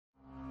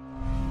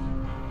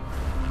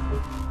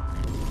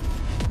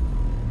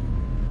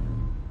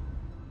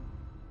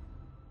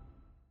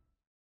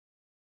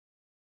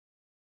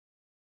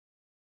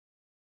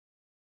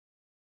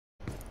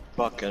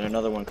Fuck, and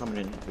another one coming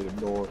in through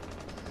the door.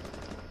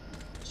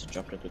 Just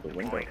jumped into the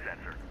window.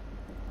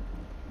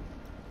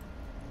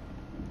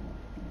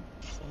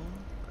 Fuck.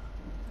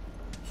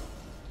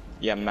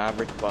 Yeah,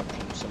 Maverick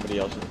fucking somebody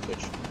else in the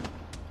kitchen.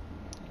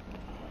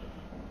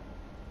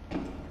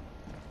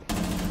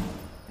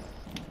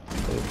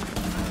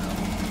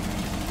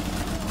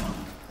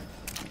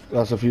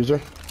 That's a fuser.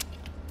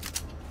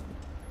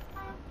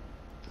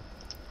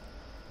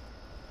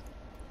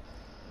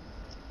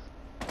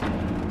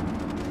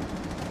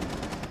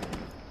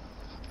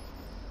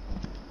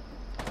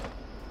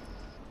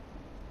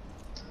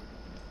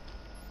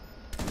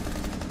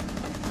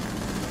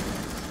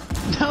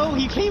 No,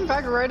 he came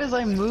back right as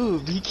I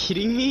moved. Are you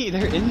kidding me?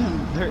 They're in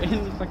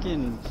the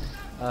fucking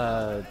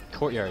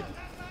courtyard.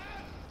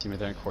 Team,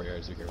 they're in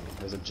courtyards.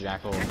 There's a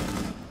jackal.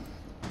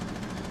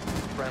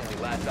 Friendly,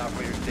 last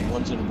operator standing.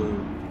 One's in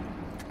blue.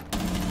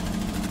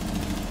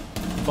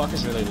 Buck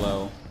is really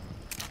low.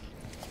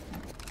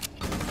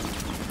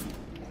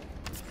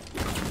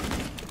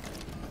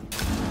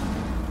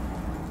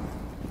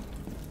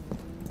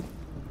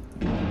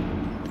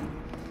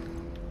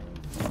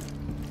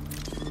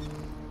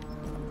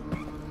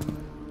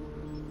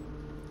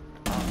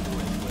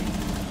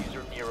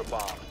 Diffuser near a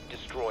bomb.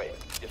 Destroy it.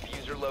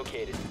 Diffuser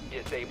located.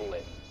 Disable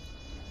it.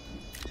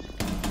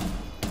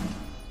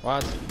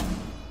 What?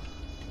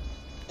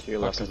 To your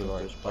left, Buck's in blue bar.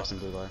 there's Buck's in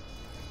blue bar.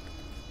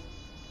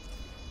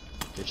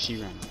 Okay, she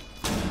ran.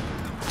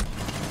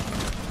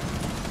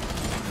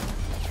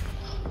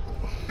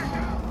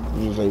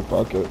 You just say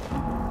fuck it.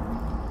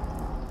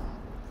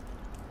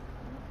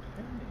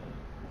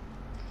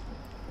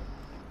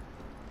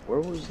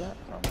 Where was that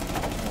from?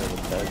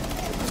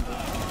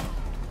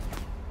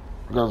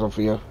 Got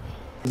Sophia.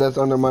 That's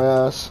under my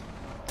ass.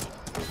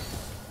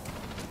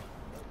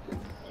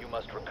 You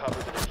must recover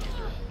the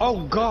diffuser.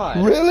 Oh god!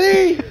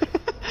 Really?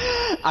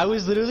 I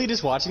was literally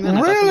just watching that and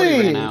I thought somebody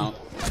Really? ran out.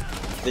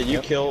 Did you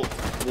kill?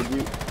 Did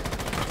you?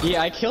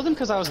 Yeah, I killed him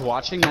because I was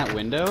watching that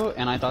window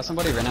and I thought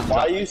somebody ran out.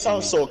 Why you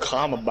sound so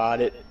calm about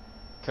it?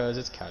 Because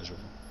it's casual.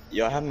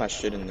 Yo, I have my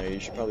shit in there. You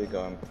should probably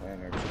go and plan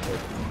or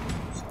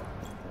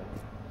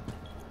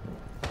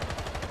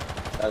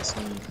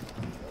something.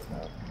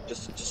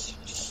 That's just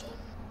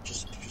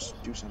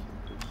do something,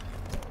 please.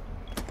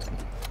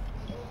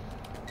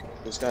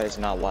 This guy is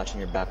not watching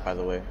your back, by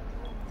the way.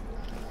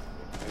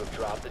 You have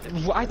dropped the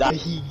diffuser. Why did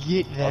he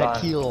get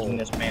that kill?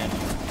 This man.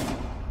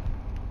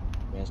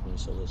 Man's being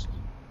so listen.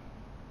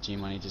 G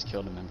Money just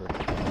killed a member.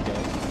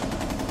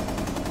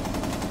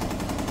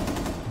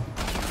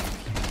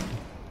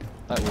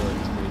 That ward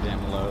is pretty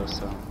damn low,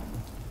 so.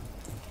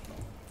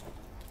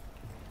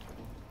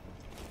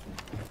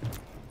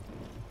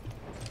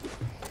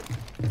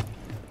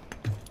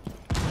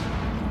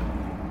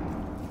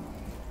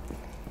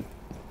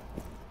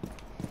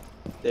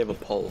 They have a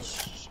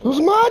pulse. Those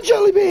are my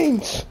jelly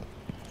beans.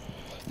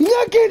 You're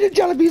not getting the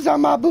jelly beans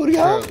on my booty,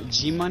 huh? Bro,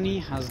 G Money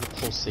has the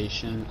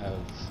pulsation of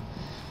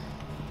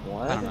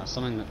What? I don't know,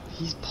 something that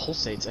he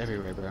pulsates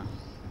everywhere, bro.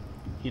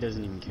 He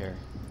doesn't even care.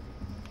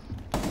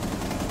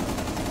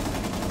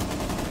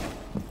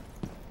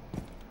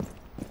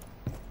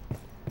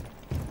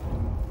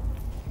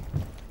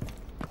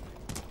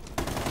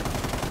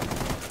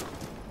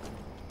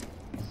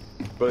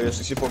 Bro, you have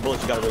 64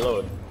 bullets, you gotta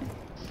reload.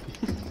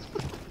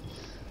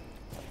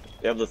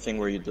 They have the thing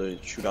where you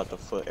shoot out the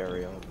foot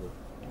area.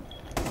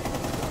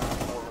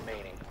 4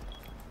 remaining.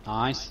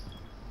 Nice.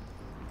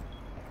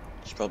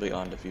 It's probably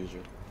on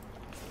diffuser.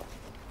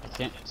 I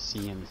can't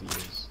see him if he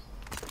is.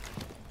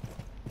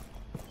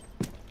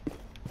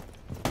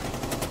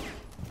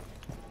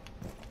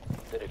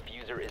 The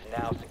diffuser is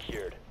now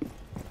secured.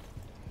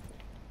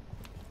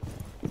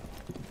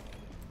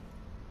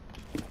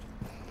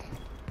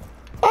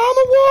 I'm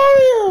a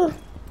warrior.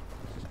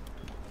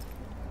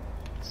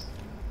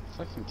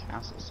 Fucking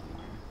castle somewhere.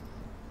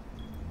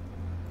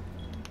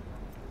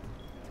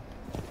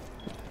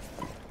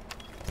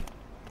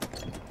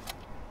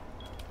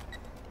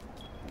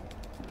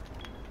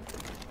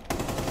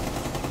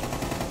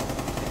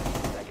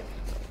 Seconds.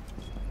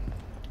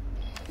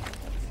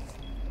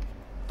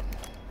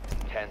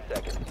 10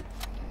 seconds.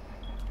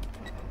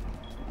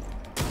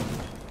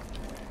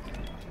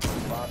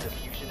 Bomb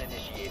diffusion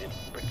initiated.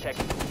 Protect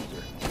the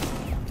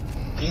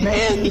diffuser.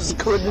 Man, he's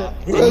couldn't.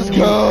 Let's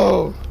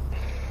go.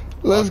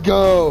 Let's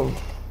go.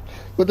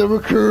 With the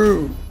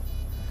recruit.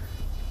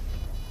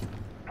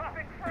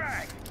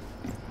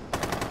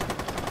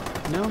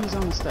 No, he's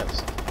on the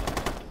steps.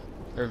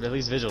 Or at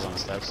least Vigil's on the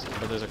steps,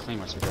 but there's a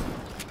claymore secret.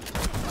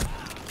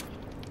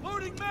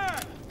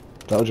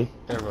 Told you.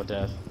 Terrible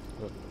death.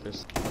 Oh,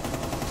 there's...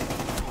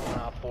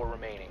 4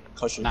 remaining.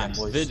 Caution, Nice.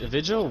 boys.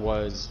 Vigil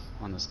was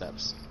on the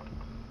steps.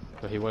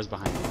 So he was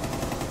behind me.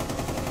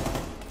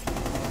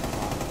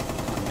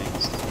 On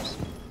main steps.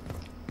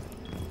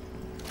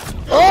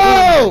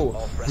 Oh!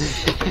 All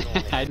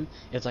friendly.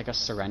 It's like a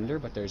surrender,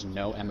 but there's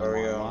no Where we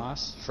MMR going?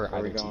 loss for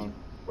Where we either going? team.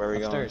 Where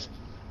we Upstairs.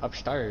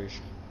 Upstairs.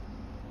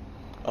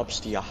 going?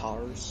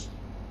 Upstairs.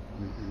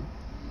 Mm-hmm.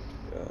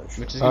 Gosh.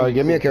 Which is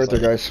Give me a character,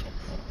 guys.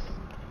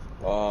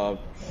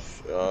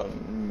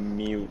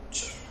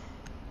 Mute.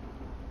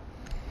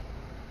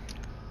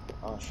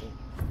 Oh shit.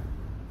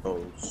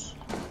 Those.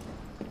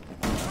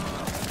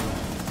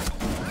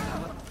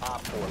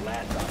 Op 4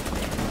 last op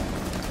standing.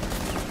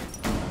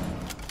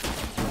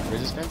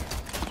 Where's this guy?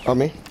 On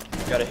me.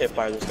 Gotta hit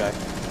fire this guy.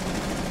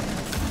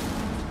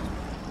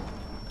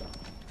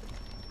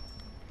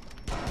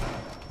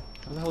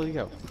 Where the hell did he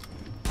go?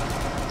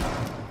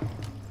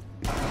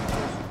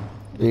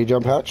 Did he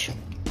jump hatch?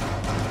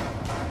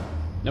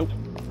 Nope.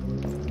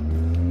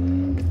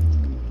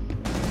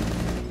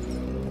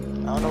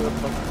 I don't know what the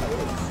fuck that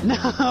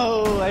is.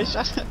 No, I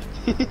shot it.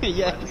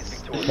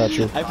 Yes. Got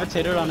you. I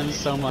potatoed on him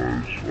so much. I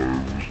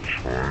was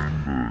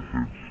trying to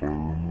hit fire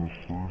in the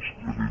first,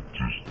 but it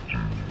just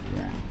didn't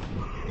work.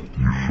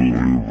 You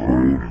feel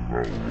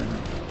right in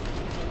that one.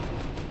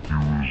 He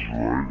was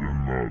right in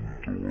that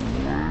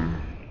doorway.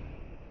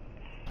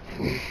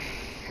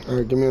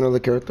 Alright, give me another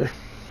character.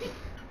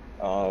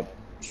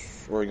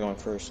 Where are we going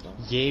first though?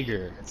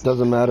 Jaeger.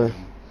 Doesn't matter.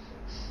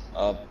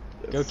 Go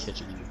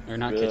kitchen. Or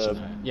not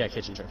kitchen. Yeah,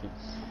 kitchen trophy.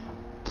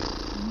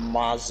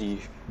 Mozzie.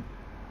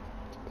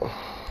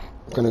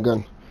 What kind of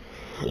gun?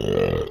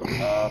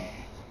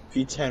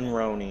 V10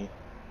 Roni.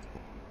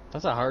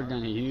 That's a hard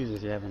gun to use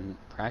if you haven't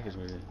practiced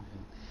with it.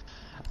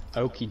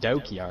 Okie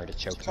dokie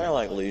artichoke. Kind of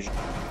like Legion.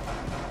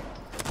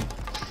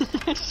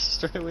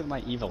 Started with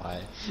my evil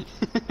eye.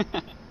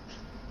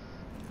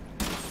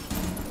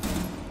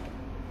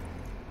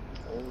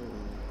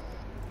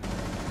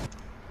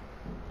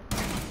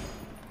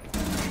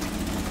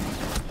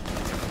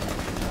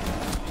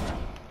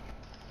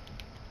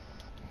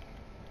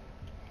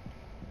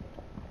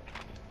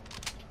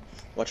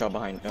 Watch out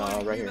behind.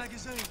 Right here.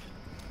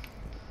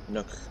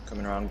 Nook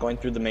coming around. Going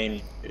through the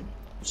main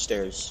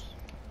stairs.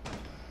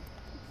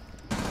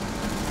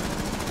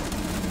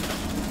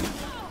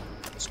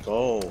 Let's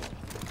go.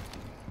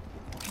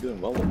 You're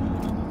doing well with me.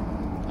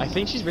 I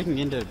think she's breaking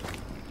into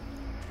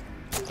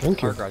Thank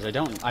car you. garage.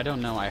 I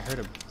don't know. I heard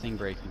a thing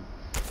breaking.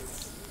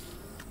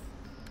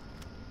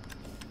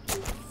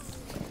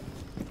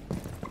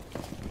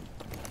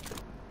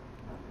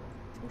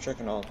 I'm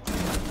checking all.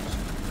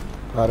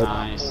 Got it.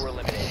 Nice. 4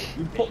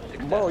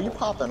 eliminated. Bro, you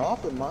popping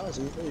off with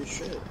Mozzie. Holy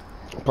shit.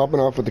 Popping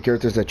off with the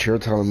characters that you're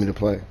telling me to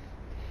play.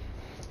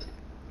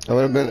 That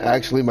would have been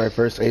actually my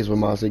first ace with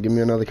Mossy. Give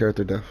me another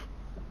character, Def.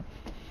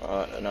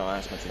 No, I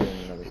asked him to give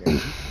me another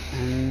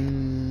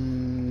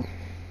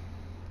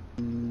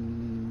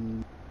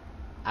game.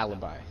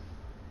 Alibi.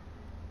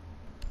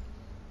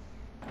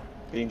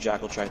 Being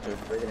Jackal tried to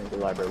break it into the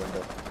library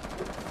window.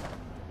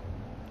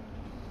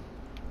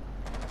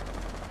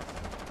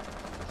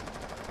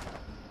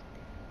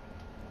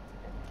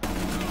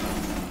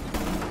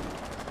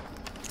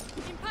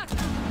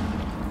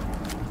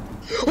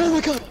 Oh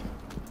my god!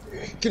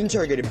 Get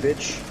interrogated,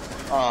 bitch.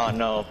 Aw,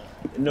 no.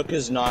 Nook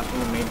is not in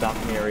the main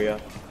balcony area.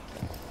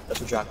 That's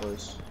what Jackal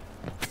is.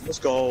 Let's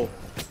go.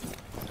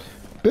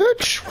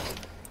 Bitch!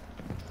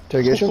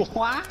 Interrogation?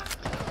 What?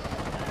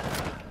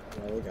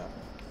 There we go.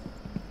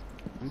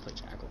 I'm gonna play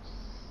Jackal.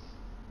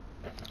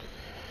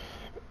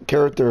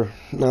 Character.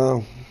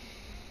 No.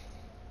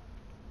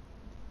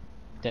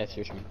 Death,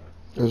 your turn.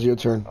 It was your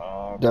turn.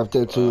 Def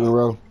did 2 in a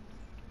row.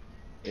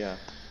 Yeah.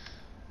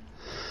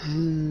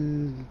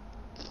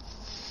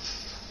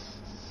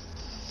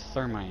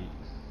 Thermite.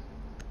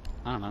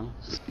 I don't know.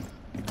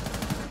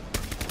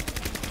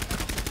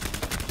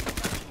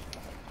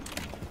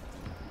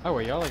 Oh,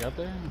 were y'all like up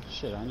there?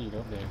 Shit, I need to go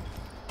up there.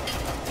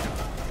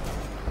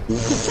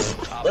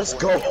 Let's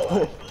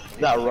go!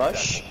 That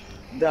rush?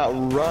 That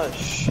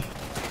rush!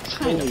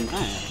 Kind Holy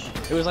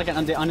of. It was like an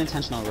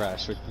unintentional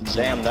rush. With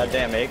Damn, that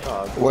damn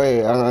ACOG.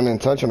 Wait,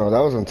 unintentional.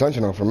 That was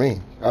intentional for me.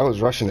 I was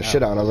rushing the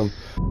shit out of them.